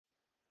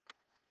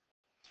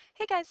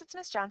Hey guys, it's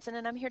Miss Johnson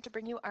and I'm here to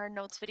bring you our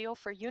notes video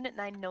for Unit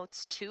 9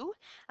 Notes 2.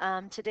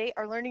 Today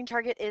our learning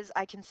target is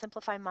I can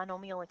simplify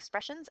monomial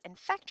expressions and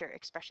factor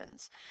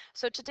expressions.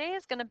 So today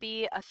is going to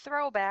be a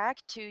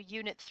throwback to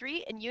Unit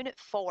 3 and Unit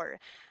 4.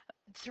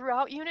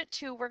 Throughout Unit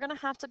 2, we're going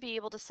to have to be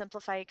able to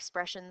simplify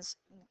expressions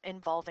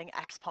involving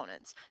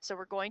exponents. So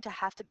we're going to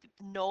have to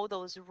know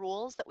those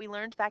rules that we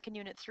learned back in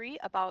Unit 3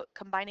 about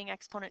combining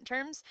exponent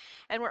terms,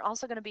 and we're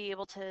also going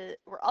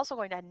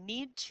to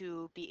need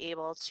to be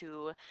able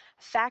to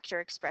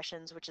factor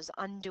expressions, which is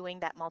undoing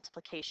that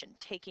multiplication,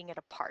 taking it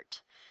apart.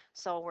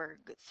 So we're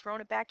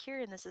throwing it back here,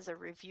 and this is a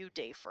review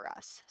day for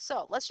us.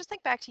 So let's just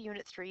think back to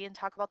Unit 3 and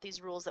talk about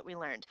these rules that we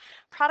learned.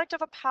 Product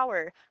of a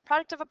power.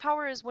 Product of a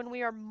power is when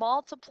we are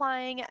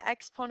multiplying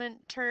exponent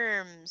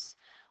terms.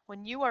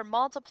 When you are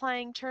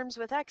multiplying terms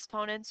with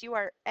exponents, you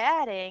are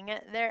adding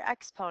their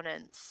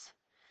exponents.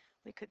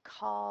 We could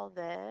call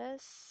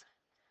this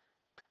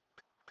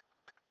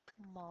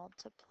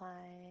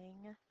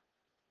multiplying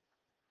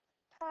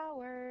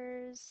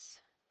powers.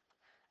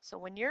 So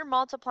when you're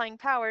multiplying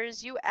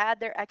powers, you add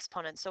their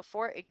exponents. So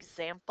for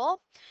example,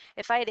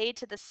 if I had a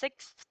to the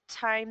 6th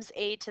times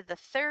a to the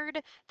 3rd,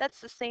 that's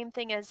the same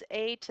thing as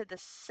a to the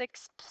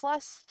 6th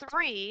plus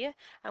 3.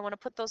 I want to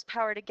put those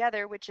power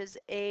together, which is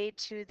a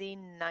to the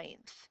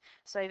 9th.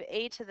 So I have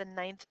a to the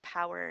 9th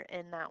power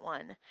in that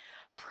one.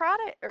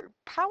 Product or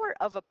power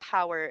of a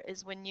power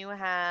is when you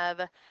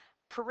have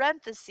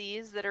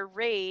parentheses that are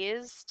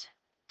raised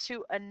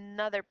to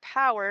another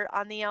power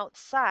on the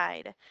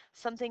outside,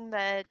 something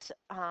that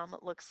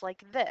looks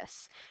like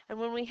this. And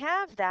when we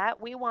have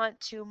that, we want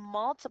to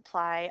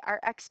multiply our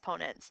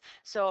exponents.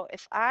 So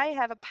if I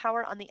have a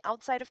power on the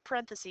outside of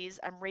parentheses,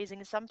 I'm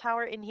raising some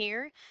power in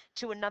here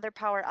to another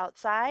power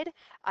outside.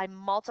 I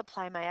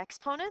multiply my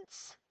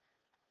exponents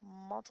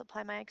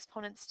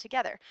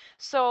together.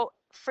 So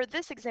for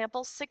this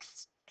example,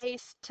 6 a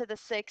to the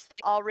 6th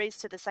all raised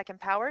to the 2nd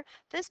power.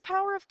 This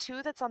power of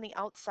 2 that's on the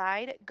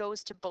outside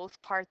goes to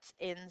both parts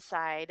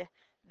inside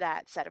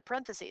that set of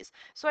parentheses.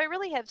 So I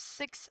really have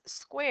 6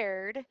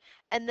 squared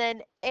and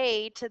then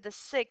a to the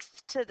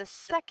 6th to the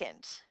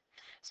 2nd.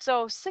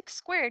 So 6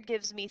 squared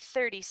gives me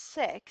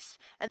 36,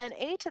 and then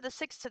a to the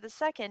 6th to the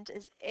 2nd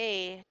is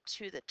a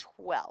to the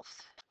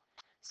 12th.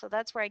 So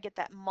that's where I get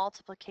that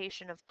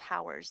multiplication of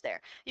powers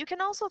there. You can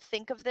also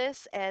think of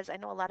this as, I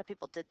know a lot of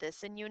people did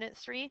this in Unit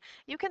 3,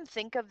 you can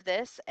think of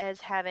this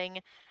as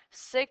having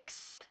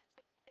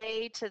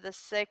 6a to the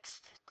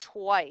 6th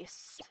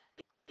twice.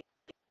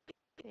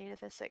 A to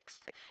the 6th.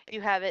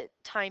 You have it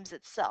times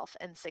itself,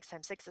 and 6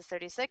 times 6 is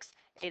 36.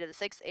 A to the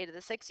 6th, a to the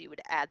 6th. You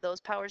would add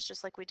those powers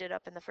just like we did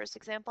up in the first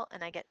example,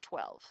 and I get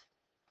 12.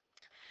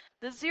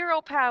 The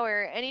 0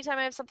 power, anytime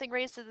I have something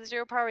raised to the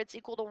 0 power, it's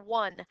equal to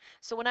 1.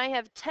 So when I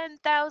have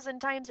 10,000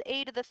 times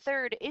a to the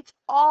 3rd, it's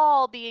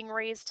all being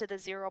raised to the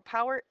 0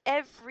 power,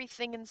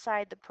 everything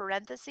inside the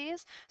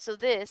parentheses. So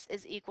this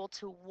is equal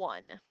to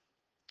 1.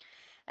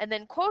 And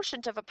then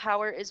quotient of a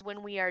power is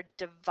when we are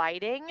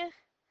dividing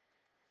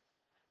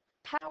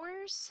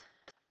powers.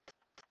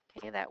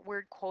 Okay, that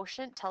word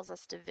quotient tells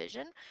us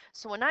division.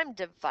 So when I'm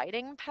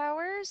dividing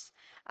powers,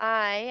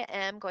 I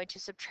am going to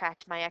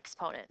subtract my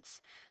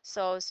exponents.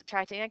 So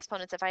subtracting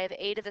exponents, if I have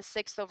a to the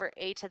 6th over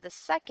a to the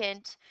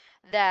 2nd,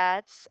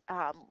 that's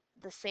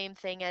the same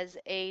thing as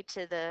a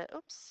to the,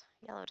 oops,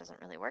 yellow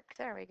doesn't really work.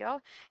 There we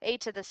go. A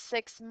to the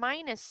 6th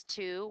minus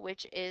 2,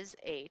 which is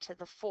a to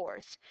the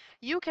 4th.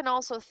 You can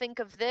also think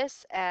of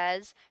this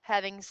as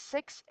having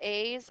 6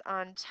 a's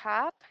on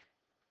top,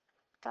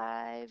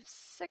 5,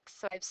 6.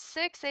 So I have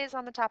 6 a's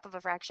on the top of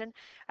a fraction.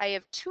 I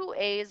have 2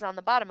 a's on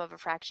the bottom of a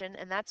fraction,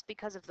 and that's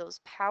because of those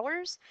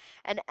powers.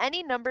 And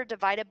any number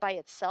divided by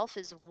itself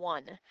is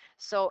 1.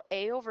 So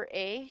a over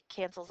a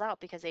cancels out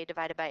because a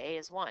divided by a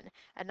is 1.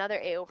 Another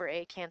a over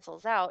a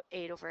cancels out.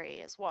 8 over a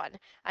is 1.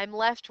 I'm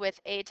left with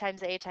a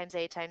times a times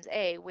a times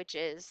a, which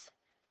is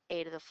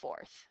a to the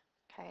 4th.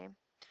 Okay.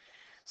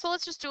 So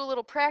let's just do a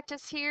little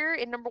practice here.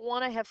 In number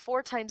 1, I have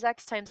 4 times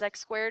x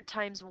squared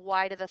times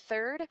y to the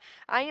 3rd.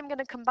 I am going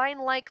to combine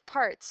like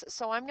parts.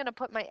 So I'm going to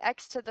put my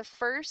x to the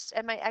 1st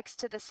and my x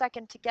to the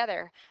 2nd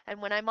together. And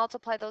when I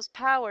multiply those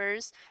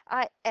powers,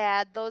 I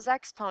add those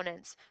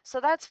exponents. So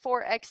that's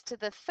 4x to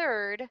the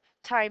 3rd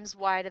times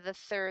y to the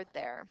 3rd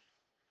there.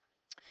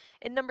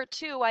 In number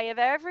 2, I have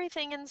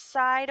everything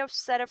inside a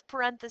set of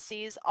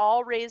parentheses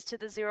all raised to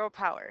the 0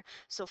 power.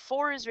 So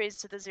 4 is raised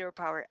to the 0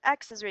 power,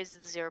 x is raised to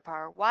the 0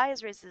 power, y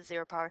is raised to the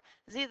 0 power,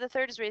 z to the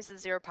 3rd is raised to the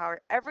 0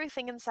 power.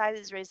 Everything inside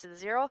is raised to the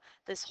 0.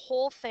 This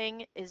whole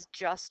thing is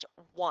just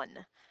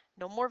 1.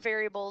 No more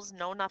variables,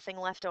 no nothing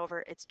left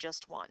over, it's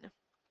just 1.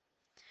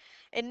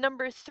 In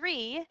number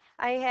 3,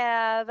 I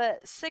have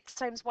 6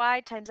 times y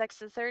times x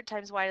to the 3rd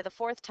times y to the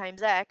 4th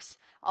times x,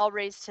 all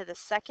raised to the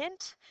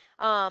 2nd.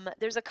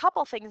 There's a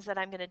couple things that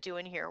I'm going to do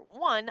in here.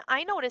 One,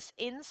 I notice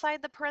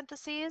inside the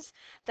parentheses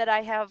that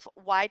I have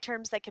y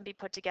terms that can be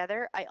put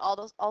together. I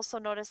also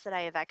notice that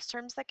I have x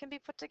terms that can be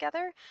put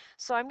together.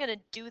 So I'm going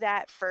to do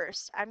that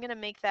first. I'm going to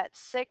make that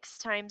 6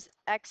 times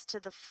x to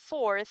the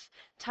fourth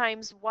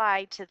times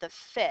y to the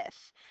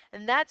fifth.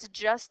 And that's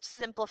just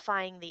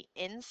simplifying the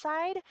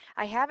inside.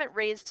 I haven't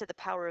raised to the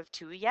power of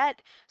 2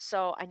 yet,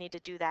 so I need to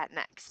do that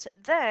next.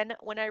 Then,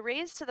 when I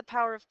raise to the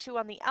power of 2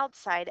 on the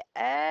outside,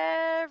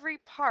 every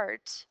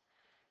part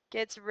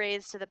gets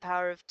raised to the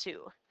power of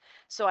 2.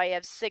 So I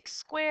have 6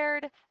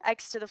 squared,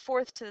 x to the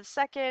fourth to the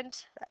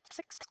second, that's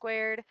 6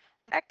 squared,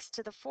 x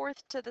to the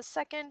fourth to the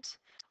second,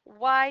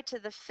 y to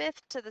the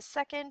fifth to the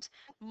second.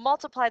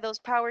 Multiply those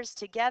powers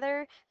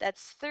together,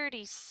 that's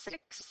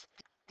 36,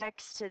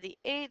 x to the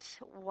eighth,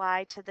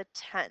 y to the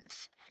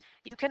 10th.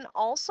 You can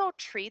also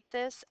treat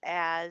this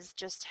as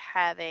just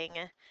having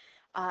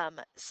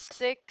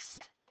 6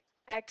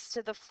 x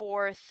to the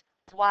fourth,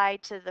 y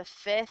to the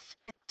fifth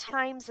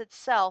times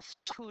itself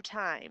 2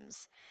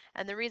 times.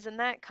 And the reason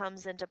that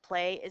comes into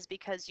play is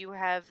because you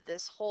have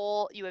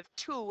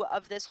 2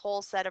 of this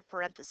whole set of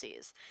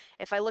parentheses.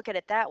 If I look at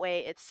it that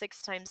way, it's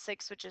 6 times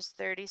 6, which is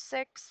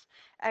 36,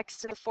 x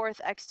to the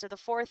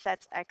fourth,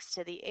 that's x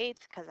to the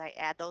eighth, because I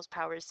add those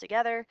powers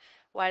together,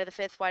 y to the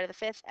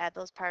fifth, add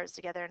those powers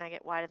together, and I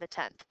get y to the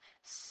 10th.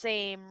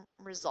 Same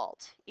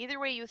result. Either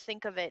way you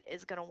think of it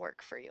is going to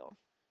work for you.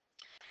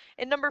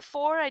 In number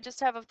 4, I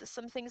just have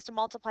some things to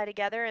multiply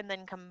together and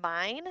then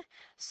combine.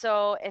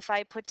 So if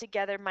I put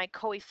together my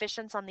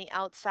coefficients on the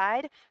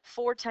outside,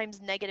 4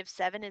 times negative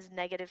 7 is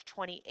negative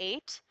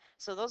 28.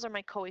 So those are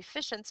my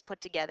coefficients put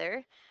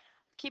together.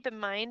 Keep in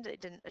mind, I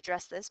didn't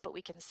address this, but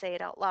we can say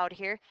it out loud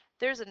here.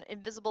 There's an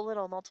invisible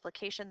little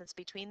multiplication that's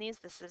between these.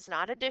 This is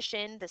not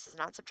addition, this is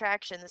not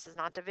subtraction, this is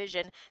not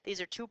division.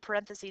 These are two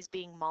parentheses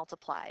being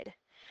multiplied.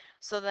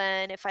 So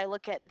then if I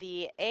look at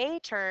the a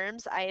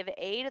terms, I have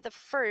a to the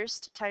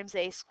first times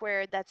a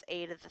squared, that's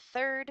a to the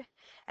third.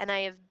 And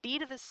I have b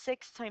to the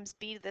sixth times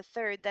b to the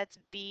third, that's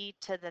b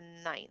to the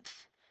ninth.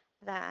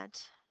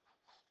 That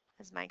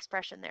is my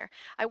expression there.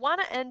 I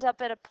want to end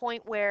up at a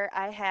point where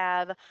I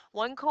have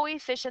one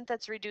coefficient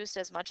that's reduced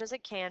as much as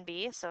it can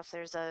be. So if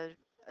there's a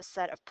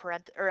set of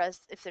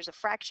if there's a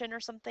fraction or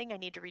something, I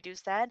need to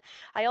reduce that.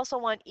 I also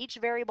want each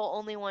variable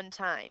only one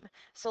time.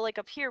 So like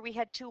up here, we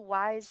had two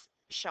y's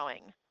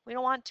showing. We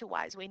don't want two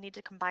y's. We need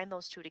to combine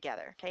those two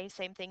together. Okay,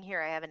 same thing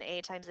here. I have an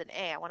a times an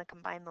a. I want to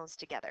combine those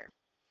together.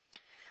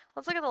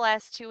 Let's look at the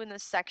last two in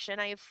this section.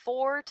 I have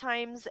 4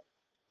 times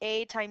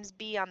a times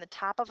b on the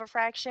top of a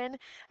fraction,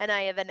 and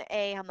I have an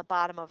a on the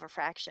bottom of a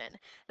fraction.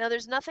 Now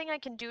there's nothing I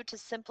can do to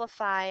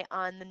simplify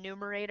on the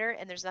numerator,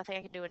 and there's nothing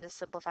I can do to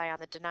simplify on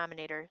the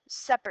denominator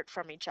separate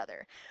from each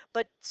other.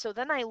 But so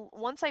then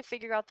once I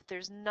figure out that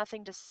there's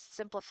nothing to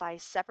simplify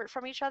separate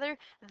from each other,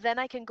 then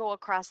I can go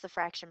across the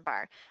fraction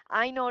bar.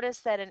 I notice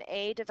that an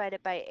a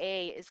divided by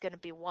a is going to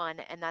be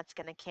 1, and that's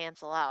going to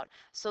cancel out.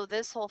 So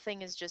this whole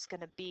thing is just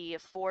going to be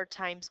 4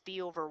 times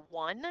b over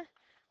 1,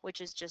 which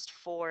is just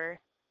 4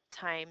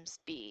 times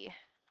b.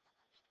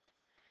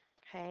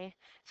 Okay,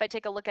 if I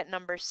take a look at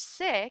number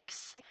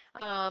 6,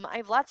 I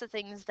have lots of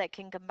things that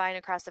can combine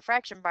across the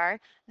fraction bar.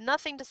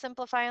 Nothing to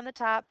simplify on the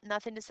top,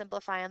 nothing to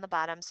simplify on the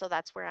bottom, so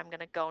that's where I'm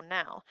going to go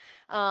now.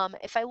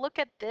 If I look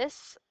at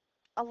this,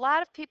 a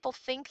lot of people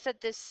think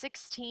that this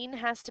 16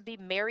 has to be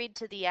married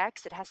to the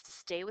x, it has to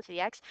stay with the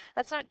x.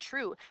 That's not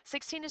true.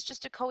 16 is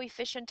just a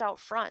coefficient out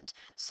front.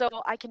 So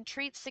I can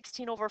treat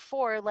 16 over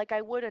 4 like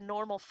I would a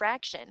normal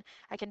fraction.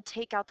 I can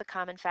take out the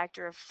common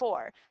factor of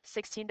 4.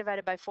 16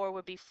 divided by 4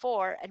 would be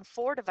 4, and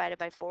 4 divided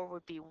by 4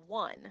 would be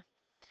 1.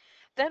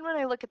 Then when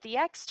I look at the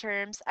x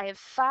terms, I have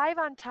 5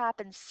 on top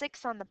and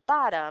 6 on the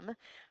bottom.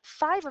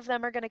 5 of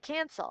them are going to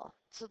cancel.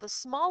 So the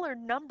smaller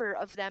number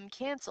of them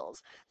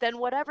cancels. Then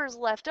whatever's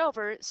left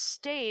over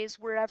stays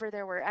wherever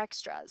there were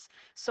extras.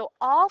 So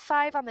all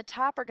 5 on the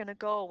top are going to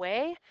go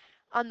away.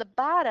 On the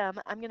bottom,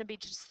 I'm going to be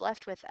just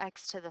left with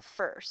x to the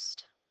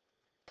first.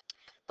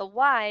 The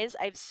y's,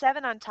 I have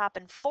 7 on top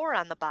and 4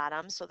 on the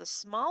bottom, so the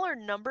smaller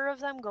number of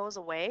them goes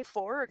away.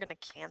 4 are going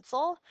to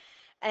cancel,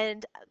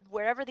 and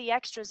wherever the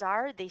extras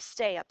are, they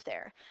stay up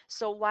there.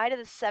 So y to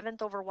the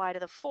 7th over y to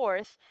the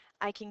 4th,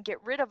 I can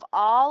get rid of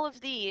all of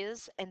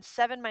these, and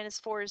 7 minus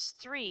 4 is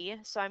 3,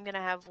 so I'm going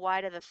to have y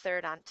to the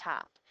 3rd on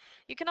top.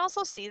 You can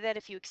also see that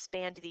if you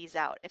expand these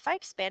out. If I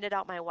expanded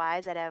out my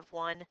y's, I'd have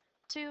 1,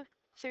 2,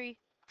 3,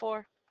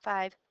 4,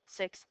 5,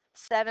 6,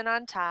 7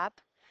 on top.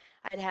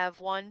 I'd have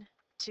 1,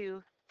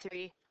 2,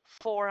 3,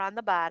 4 on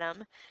the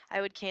bottom.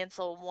 I would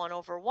cancel 1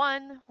 over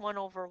 1, 1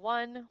 over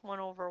 1, 1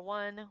 over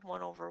 1,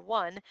 1 over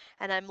 1,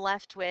 and I'm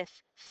left with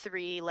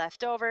 3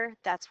 left over.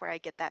 That's where I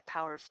get that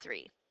power of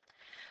 3.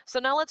 So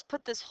now let's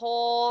put this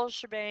whole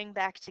shebang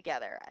back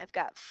together. I've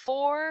got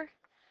 4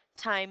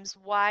 times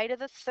y to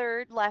the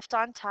 3rd left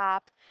on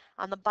top.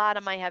 On the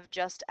bottom, I have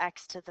just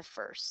x to the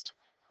 1st.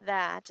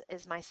 That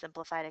is my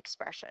simplified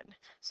expression.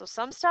 So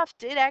some stuff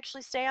did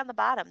actually stay on the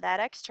bottom. That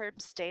x term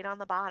stayed on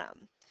the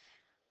bottom.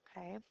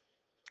 Okay.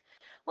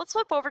 Let's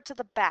flip over to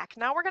the back.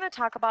 Now we're going to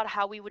talk about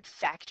how we would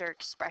factor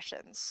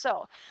expressions.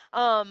 So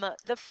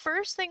the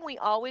first thing we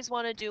always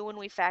want to do when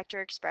we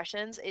factor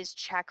expressions is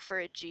check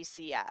for a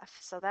GCF.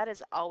 So that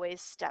is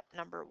always step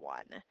number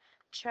one.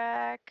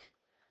 Check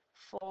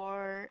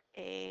for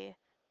a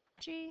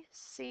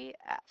GCF.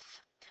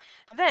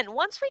 Then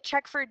once we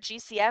check for a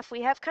GCF,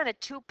 we have kind of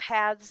two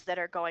paths that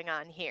are going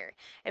on here.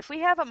 If we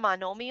have a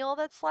monomial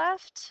that's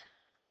left,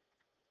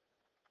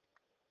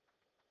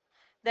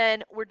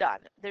 then we're done.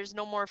 There's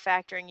no more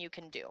factoring you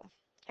can do.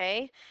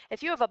 Okay?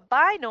 If you have a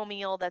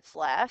binomial that's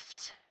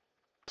left,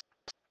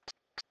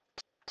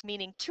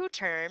 meaning two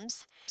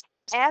terms,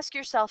 ask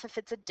yourself if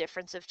it's a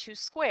difference of two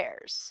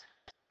squares.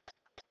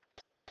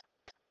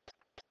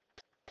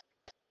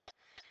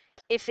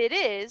 If it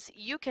is,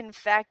 you can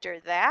factor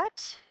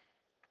that.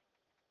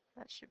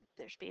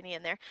 There should be an E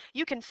in there.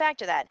 You can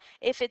factor that.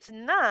 If it's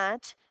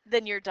not,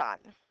 then you're done.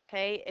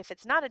 Okay? If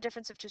it's not a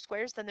difference of two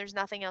squares, then there's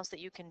nothing else that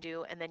you can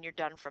do, and then you're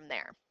done from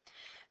there.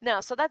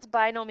 Now, so that's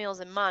binomials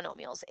and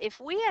monomials. If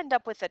we end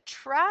up with a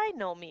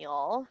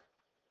trinomial,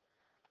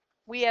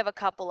 we have a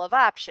couple of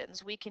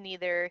options. We can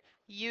either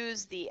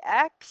use the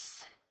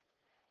x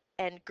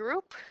and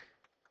group,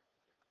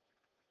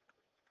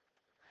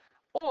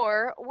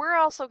 or we're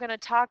also going to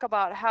talk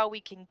about how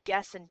we can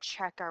guess and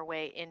check our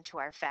way into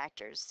our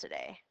factors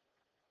today.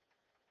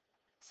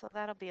 So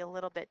that'll be a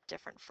little bit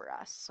different for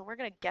us. So we're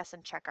going to guess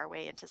and check our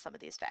way into some of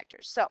these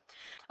factors. So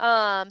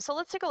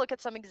let's take a look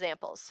at some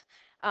examples.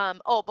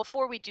 Oh,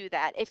 before we do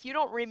that, if you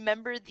don't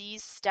remember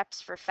these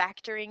steps for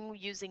factoring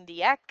using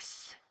the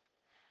x,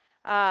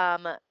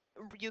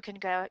 you can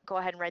go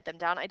ahead and write them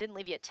down. I didn't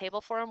leave you a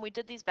table for them. We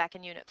did these back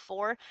in Unit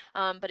 4,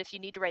 but if you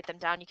need to write them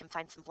down, you can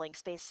find some blank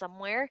space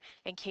somewhere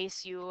in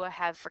case you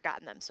have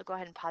forgotten them. So go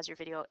ahead and pause your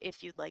video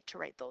if you'd like to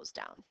write those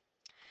down.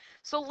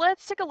 So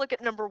let's take a look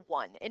at number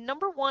one. In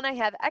number one, I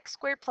have x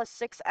squared plus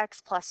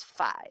 6x plus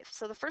 5.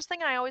 So the first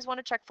thing I always want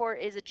to check for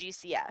is a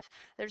GCF.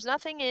 There's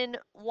nothing in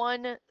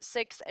 1,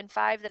 6, and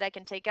 5 that I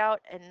can take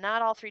out, and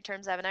not all three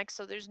terms have an x,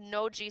 so there's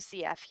no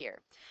GCF here.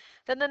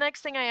 Then the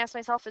next thing I ask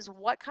myself is,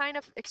 what kind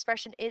of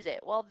expression is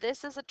it? Well,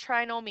 this is a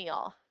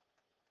trinomial.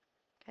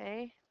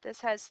 Okay, this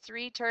has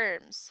three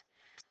terms.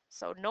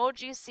 So no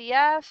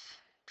GCF,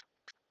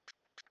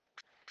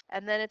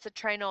 and then it's a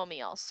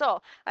trinomial.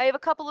 So I have a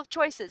couple of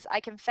choices.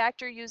 I can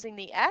factor using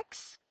the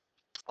x,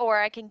 or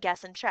I can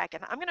guess and check.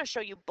 And I'm going to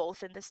show you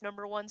both in this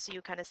number one so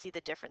you kind of see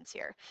the difference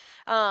here.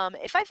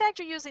 If I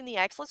factor using the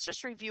x, let's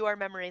just review our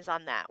memories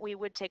on that. We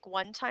would take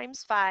 1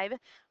 times 5,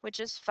 which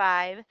is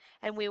 5,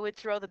 and we would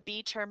throw the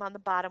b term on the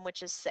bottom,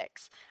 which is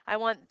 6. I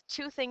want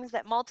two things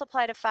that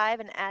multiply to 5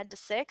 and add to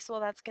 6. Well,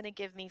 that's going to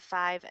give me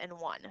 5 and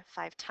 1.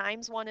 5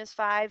 times 1 is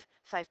 5.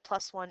 5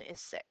 plus 1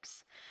 is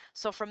 6.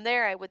 So from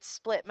there, I would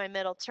split my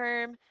middle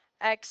term,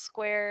 x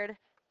squared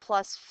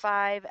plus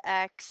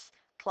 5x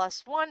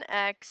plus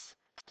 1x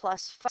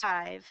plus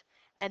 5,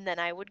 and then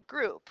I would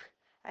group.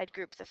 I'd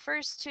group the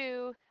first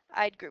two,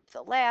 I'd group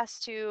the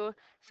last two.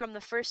 From the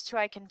first two,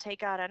 I can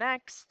take out an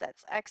x,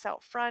 that's x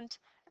out front,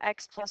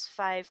 x plus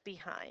 5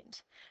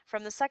 behind.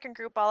 From the second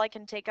group, all I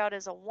can take out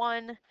is a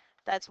 1,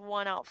 that's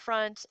 1 out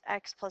front,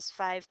 x plus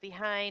 5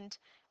 behind.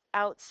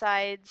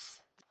 Outsides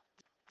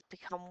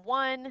become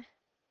 1,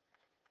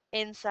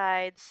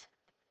 insides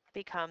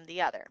become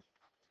the other.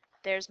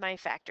 There's my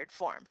factored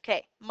form.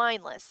 Okay,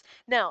 mindless.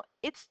 Now,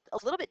 it's a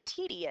little bit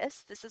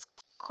tedious. This is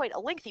quite a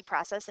lengthy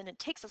process, and it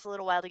takes us a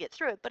little while to get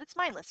through it, but it's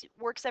mindless. It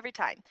works every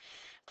time.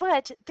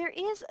 But there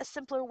is a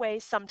simpler way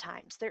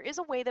sometimes. There is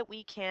a way that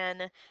we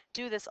can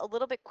do this a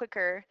little bit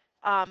quicker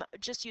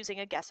just using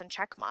a guess and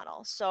check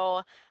model.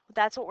 So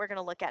that's what we're going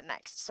to look at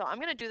next. So I'm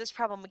going to do this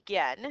problem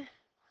again.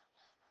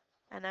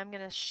 And I'm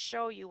going to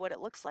show you what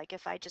it looks like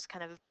if I just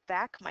kind of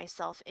back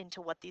myself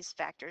into what these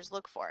factors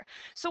look for.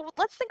 So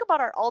let's think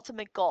about our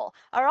ultimate goal.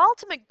 Our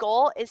ultimate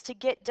goal is to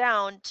get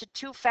down to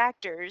two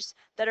factors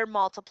that are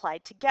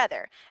multiplied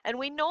together. And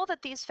we know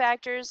that these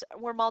factors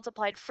were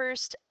multiplied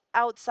first,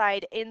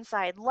 outside,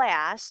 inside,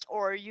 last,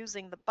 or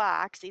using the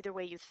box, either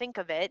way you think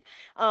of it,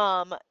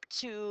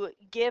 to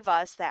give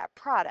us that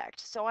product.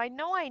 So I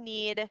know I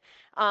need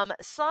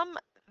some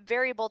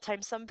variable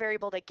times some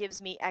variable that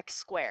gives me x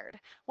squared.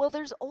 Well,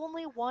 there's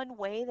only one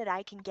way that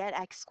I can get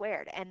x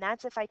squared, and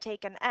that's if I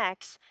take an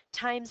x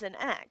times an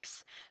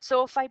x.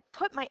 So if I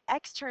put my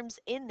x terms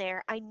in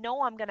there, I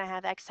know I'm going to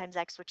have x times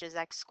x, which is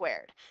x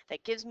squared.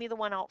 That gives me the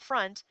one out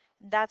front.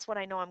 That's what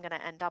I know I'm going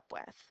to end up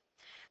with.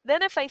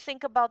 Then if I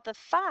think about the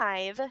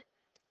 5,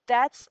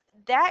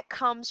 that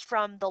comes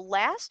from the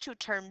last two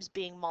terms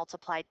being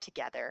multiplied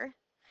together.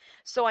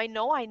 So I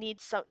know I need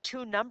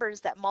two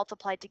numbers that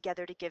multiply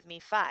together to give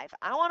me 5.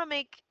 I want to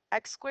make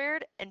x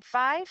squared and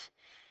 5,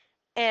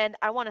 and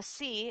I want to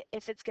see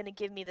if it's going to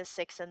give me the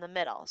 6 in the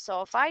middle.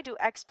 So if I do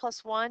x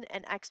plus 1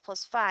 and x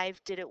plus 5,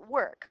 did it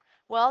work?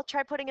 Well,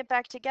 try putting it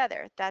back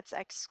together. That's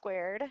x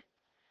squared,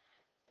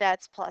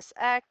 that's plus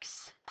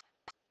x,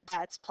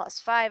 that's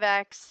plus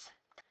 5x,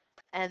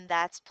 and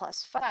that's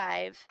plus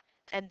 5,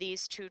 and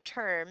these two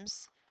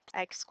terms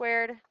x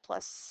squared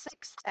plus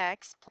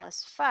 6x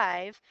plus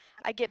 5,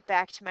 I get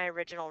back to my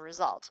original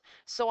result.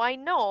 So I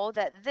know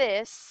that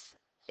this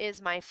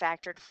is my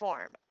factored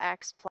form,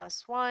 x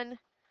plus 1,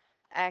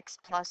 x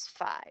plus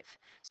 5.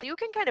 So you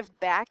can kind of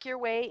back your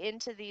way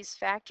into these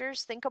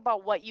factors, think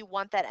about what you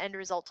want that end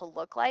result to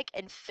look like,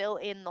 and fill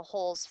in the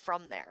holes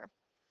from there.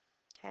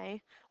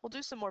 Okay, we'll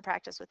do some more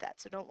practice with that,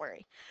 so don't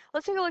worry.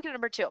 Let's take a look at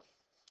number 2.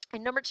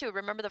 And number 2,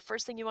 remember the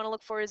first thing you want to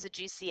look for is a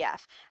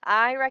GCF.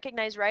 I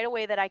recognize right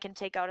away that I can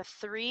take out a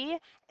 3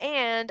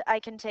 and I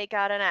can take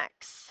out an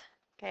x.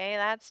 Okay,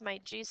 that's my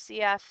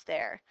GCF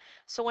there.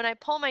 So when I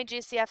pull my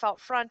GCF out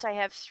front, I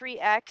have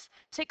 3x.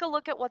 Take a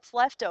look at what's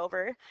left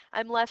over.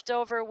 I'm left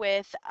over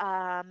with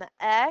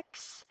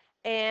x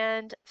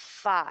and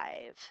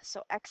 5.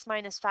 So x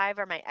minus 5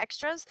 are my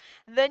extras.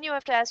 Then you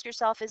have to ask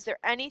yourself, is there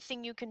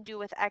anything you can do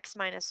with x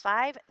minus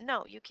 5?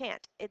 No, you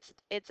can't.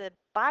 It's a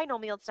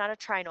binomial, it's not a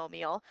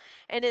trinomial,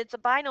 and it's a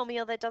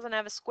binomial that doesn't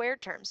have a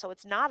squared term, so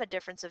it's not a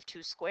difference of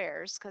 2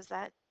 squares, because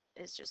that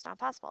is just not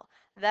possible.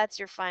 That's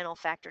your final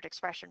factored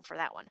expression for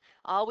that one.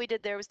 All we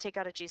did there was take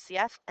out a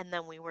GCF, and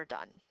then we were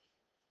done.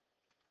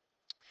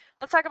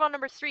 Let's talk about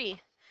number 3.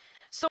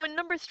 So in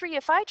number 3,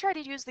 if I try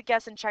to use the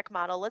guess and check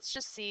model, let's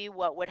just see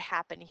what would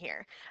happen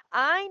here.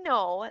 I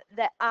know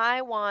that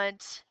I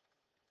want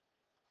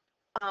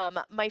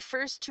my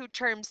first two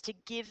terms to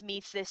give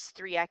me this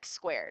 3x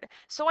squared.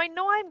 So I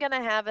know I'm going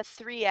to have a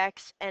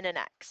 3x and an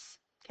x.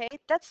 Okay,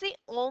 that's the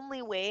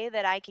only way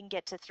that I can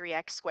get to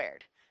 3x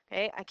squared.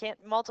 Okay, I can't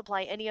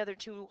multiply any other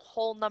two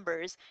whole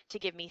numbers to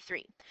give me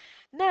 3.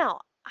 Now,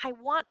 I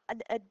want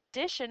an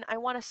addition, I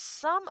want a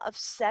sum of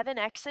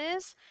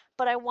 7x's,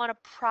 but I want a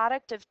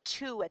product of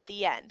 2 at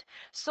the end.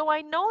 So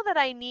I know that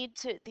I need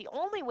to, the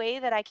only way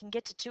that I can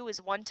get to 2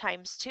 is 1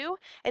 times 2.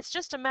 It's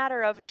just a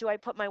matter of, do I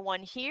put my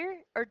 1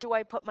 here or do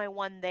I put my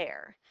 1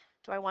 there?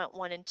 Do I want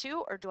 1 and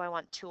 2 or do I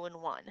want 2 and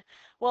 1?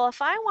 Well,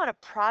 if I want a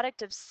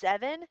product of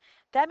 7,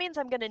 that means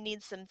I'm going to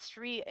need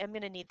I'm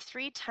going to need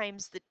 3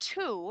 times the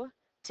 2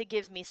 to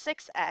give me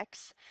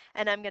 6x,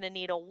 and I'm going to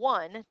need a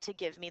 1 to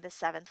give me the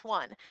 7th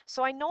one.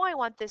 So I know I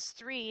want this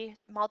 3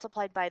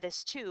 multiplied by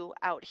this 2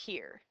 out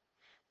here.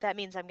 That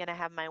means I'm going to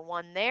have my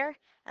 1 there,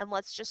 and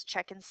let's just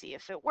check and see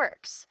if it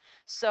works.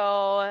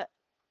 So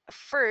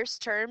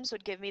first terms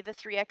would give me the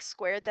 3x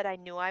squared that I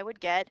knew I would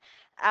get.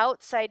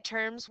 Outside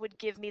terms would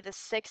give me the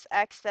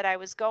 6x that I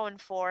was going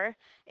for.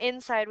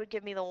 Inside would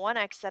give me the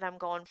 1x that I'm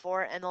going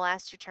for, and the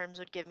last two terms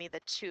would give me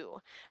the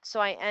 2. So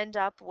I end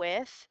up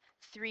with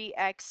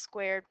 3x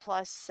squared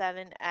plus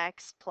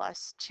 7x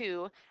plus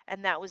 2,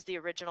 and that was the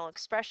original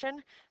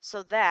expression.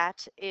 So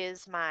that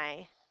is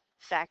my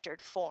factored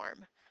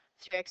form.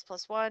 3x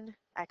plus 1,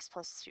 x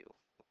plus 2.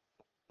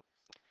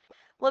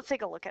 Let's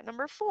take a look at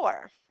number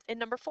 4. In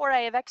number 4,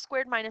 I have x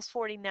squared minus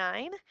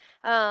 49.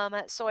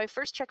 So I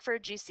first check for a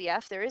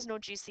GCF. There is no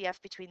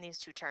GCF between these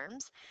two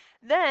terms.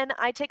 Then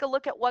I take a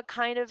look at what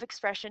kind of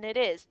expression it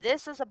is.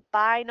 This is a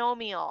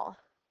binomial.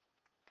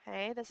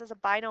 Okay, this is a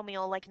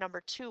binomial like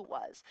number 2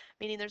 was,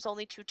 meaning there's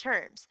only two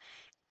terms.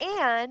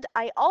 And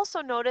I also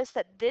notice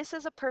that this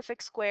is a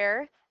perfect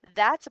square,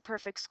 that's a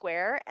perfect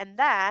square, and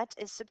that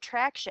is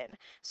subtraction.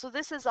 So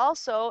this is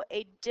also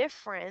a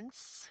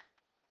difference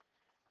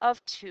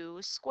of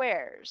two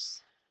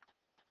squares.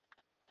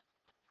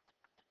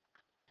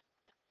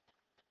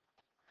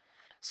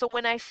 So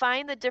when I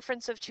find the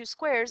difference of two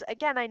squares,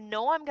 again, I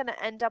know I'm going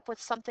to end up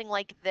with something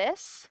like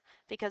this,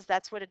 because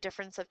that's what a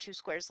difference of two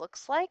squares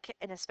looks like.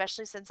 And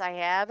especially since I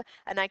have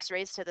an x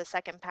raised to the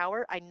second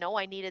power, I know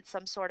I needed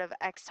some sort of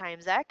x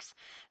times x.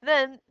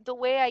 Then the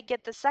way I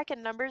get the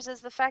second numbers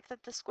is the fact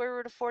that the square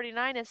root of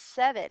 49 is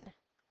 7.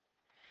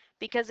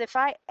 Because if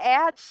I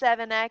add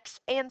 7x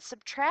and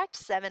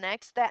subtract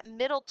 7x, that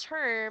middle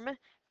term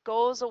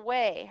goes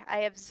away. I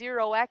have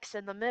 0x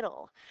in the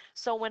middle.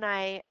 So when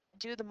I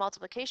do the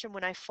multiplication,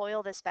 when I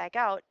FOIL this back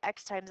out,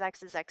 x times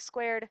x is x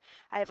squared.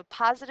 I have a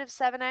positive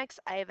 7x,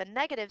 I have a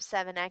negative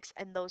 7x,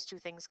 and those two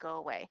things go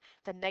away.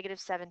 The negative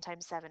 7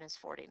 times 7 is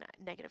 49,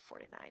 negative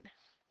 49,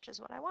 which is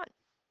what I want.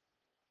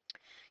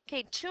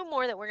 Okay, two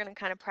more that we're going to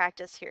kind of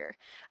practice here.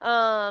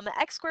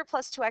 X squared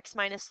plus 2x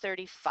minus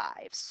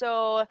 35.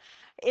 So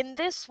in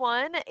this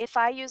one, if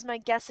I use my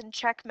guess and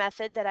check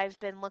method that I've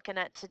been looking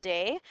at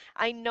today,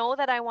 I know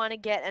that I want to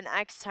get an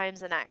x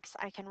times an x.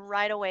 I can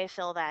right away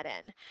fill that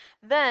in.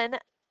 Then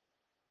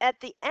at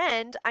the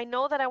end, I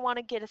know that I want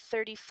to get a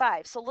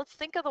 35. So let's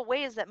think of the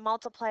ways that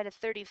multiply to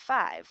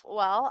 35.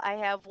 Well, I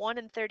have 1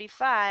 and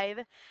 35,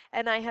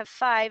 and I have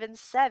 5 and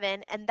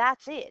 7, and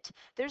that's it.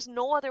 There's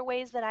no other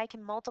ways that I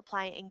can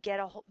multiply and get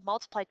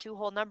multiply two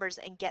whole numbers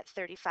and get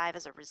 35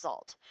 as a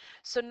result.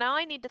 So now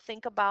I need to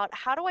think about,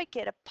 how do I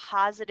get a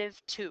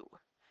positive 2?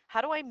 How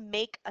do I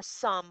make a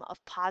sum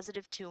of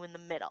positive 2 in the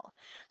middle?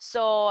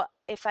 So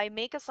if I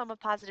make a sum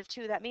of positive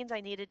 2, that means I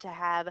needed to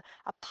have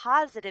a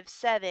positive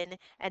 7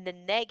 and a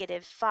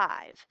negative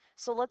 5.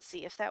 So let's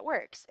see if that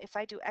works. If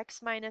I do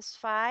x minus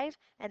 5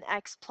 and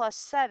x plus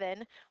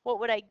 7, what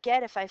would I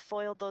get if I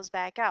FOILed those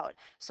back out?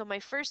 So my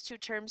first two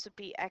terms would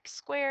be x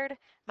squared.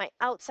 My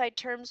outside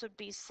terms would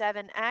be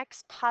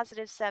 7x,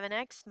 positive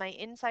 7x. My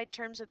inside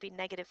terms would be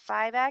negative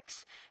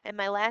 5x. And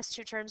my last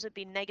two terms would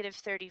be negative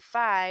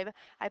 35.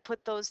 I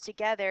put those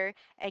together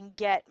and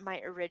get my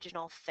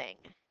original thing.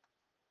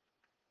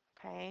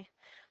 Okay,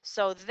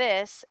 so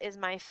this is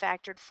my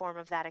factored form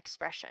of that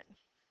expression.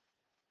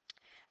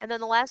 And then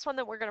the last one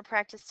that we're going to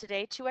practice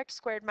today, 2x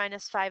squared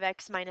minus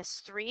 5x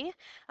minus 3.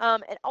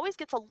 It always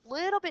gets a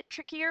little bit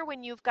trickier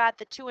when you've got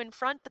the 2 in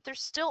front, but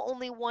there's still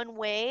only one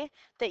way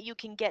that you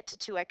can get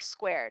to 2x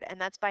squared, and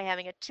that's by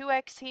having a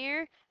 2x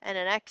here and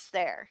an x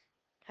there.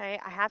 Okay,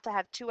 I have to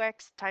have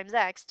 2x times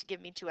x to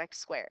give me 2x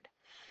squared.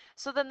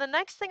 So then the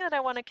next thing that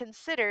I want to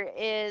consider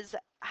is,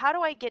 how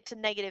do I get to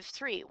negative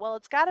 3? Well,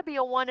 it's got to be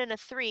a 1 and a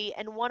 3,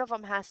 and one of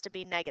them has to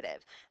be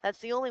negative. That's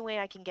the only way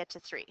I can get to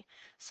 3.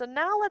 So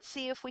now let's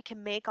see if we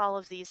can make all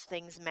of these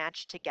things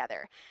match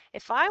together.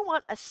 If I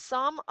want a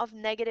sum of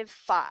negative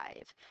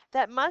 5,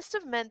 that must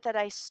have meant that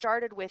I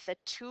started with a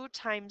 2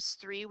 times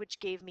 3, which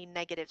gave me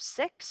negative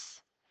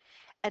 6,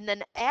 and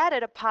then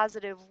added a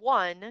positive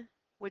 1,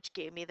 which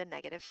gave me the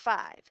negative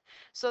 5.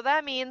 So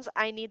that means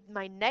I need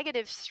my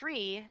negative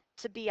 3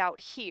 to be out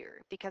here,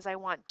 because I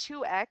want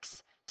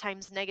 2x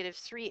times negative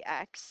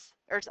 3x,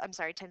 or I'm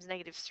sorry, times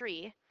negative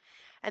 3.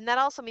 And that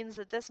also means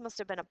that this must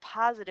have been a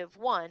positive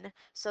 1,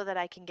 so that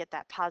I can get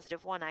that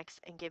positive 1x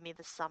and give me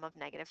the sum of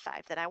negative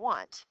 5 that I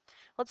want.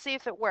 Let's see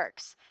if it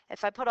works.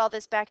 If I put all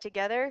this back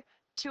together,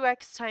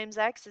 2x times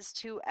x is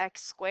 2x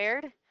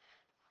squared.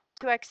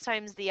 2x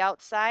times the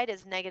outside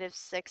is negative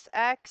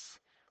 6x.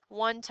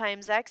 1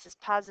 times x is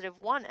positive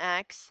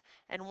 1x.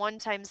 And 1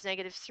 times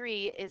negative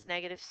 3 is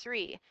negative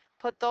 3.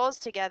 Put those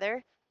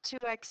together,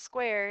 2x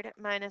squared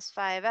minus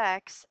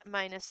 5x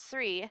minus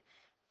 3.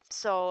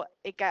 So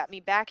it got me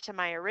back to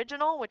my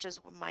original, which is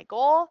my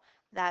goal.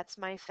 That's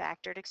my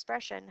factored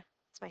expression.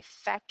 It's my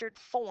factored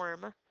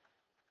form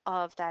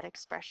of that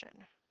expression.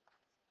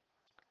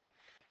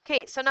 Okay,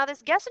 so now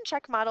this guess and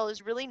check model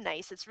is really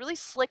nice. It's really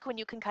slick when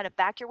you can kind of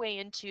back your way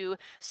into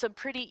some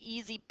pretty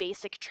easy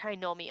basic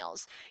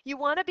trinomials. You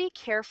want to be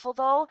careful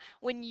though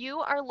when you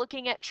are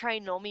looking at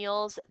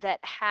trinomials that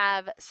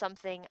have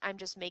something, I'm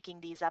just making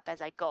these up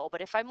as I go,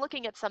 but if I'm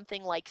looking at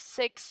something like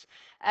 6x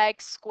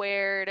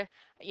squared,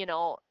 you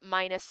know,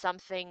 minus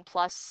something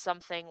plus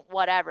something,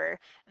 whatever,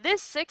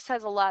 this 6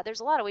 has a lot, there's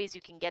a lot of ways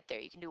you can get there.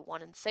 You can do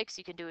 1 and 6,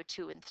 you can do a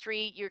 2 and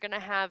 3. You're going to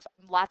have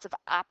lots of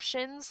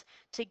options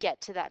to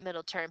get to that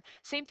middle term.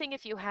 Same thing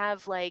if you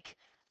have like,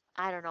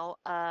 I don't know,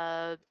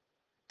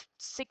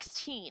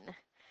 16.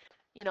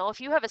 You know,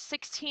 if you have a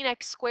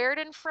 16x squared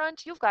in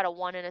front, you've got a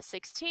 1 and a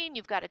 16,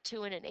 you've got a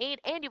 2 and an 8,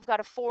 and you've got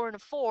a 4 and a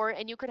 4,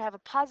 and you could have a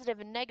positive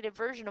and negative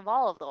version of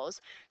all of those.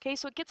 Okay,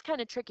 so it gets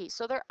kind of tricky.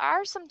 So there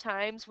are some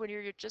times when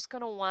you're just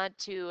going to want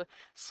to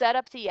set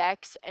up the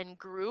x and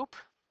group,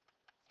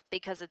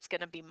 because it's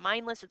going to be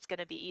mindless, it's going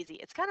to be easy.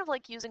 It's kind of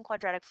like using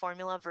quadratic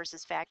formula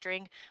versus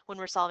factoring when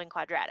we're solving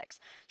quadratics.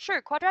 Sure,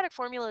 quadratic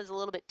formula is a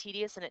little bit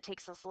tedious and it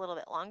takes us a little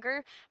bit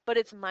longer, but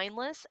it's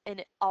mindless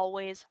and it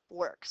always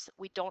works.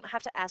 We don't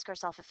have to ask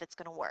ourselves if it's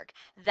going to work.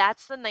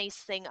 That's the nice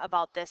thing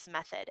about this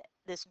method,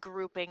 this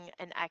grouping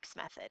an x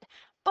method.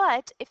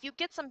 But if you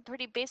get some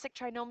pretty basic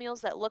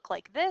trinomials that look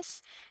like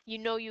this, you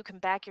know you can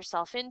back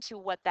yourself into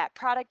what that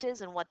product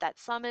is and what that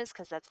sum is,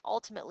 because that's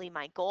ultimately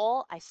my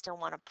goal. I still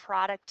want a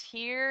product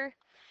here,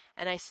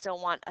 and I still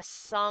want a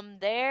sum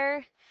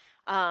there.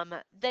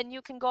 Then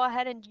you can go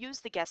ahead and use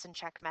the guess and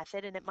check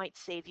method, and it might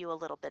save you a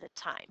little bit of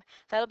time.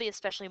 That'll be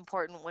especially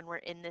important when we're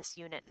in this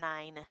Unit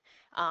 9,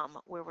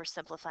 where we're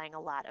simplifying a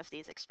lot of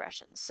these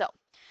expressions. So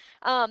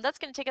that's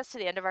going to take us to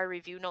the end of our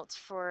review notes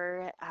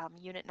for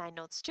Unit 9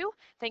 Notes 2.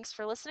 Thanks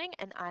for listening,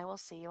 and I will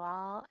see you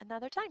all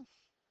another time.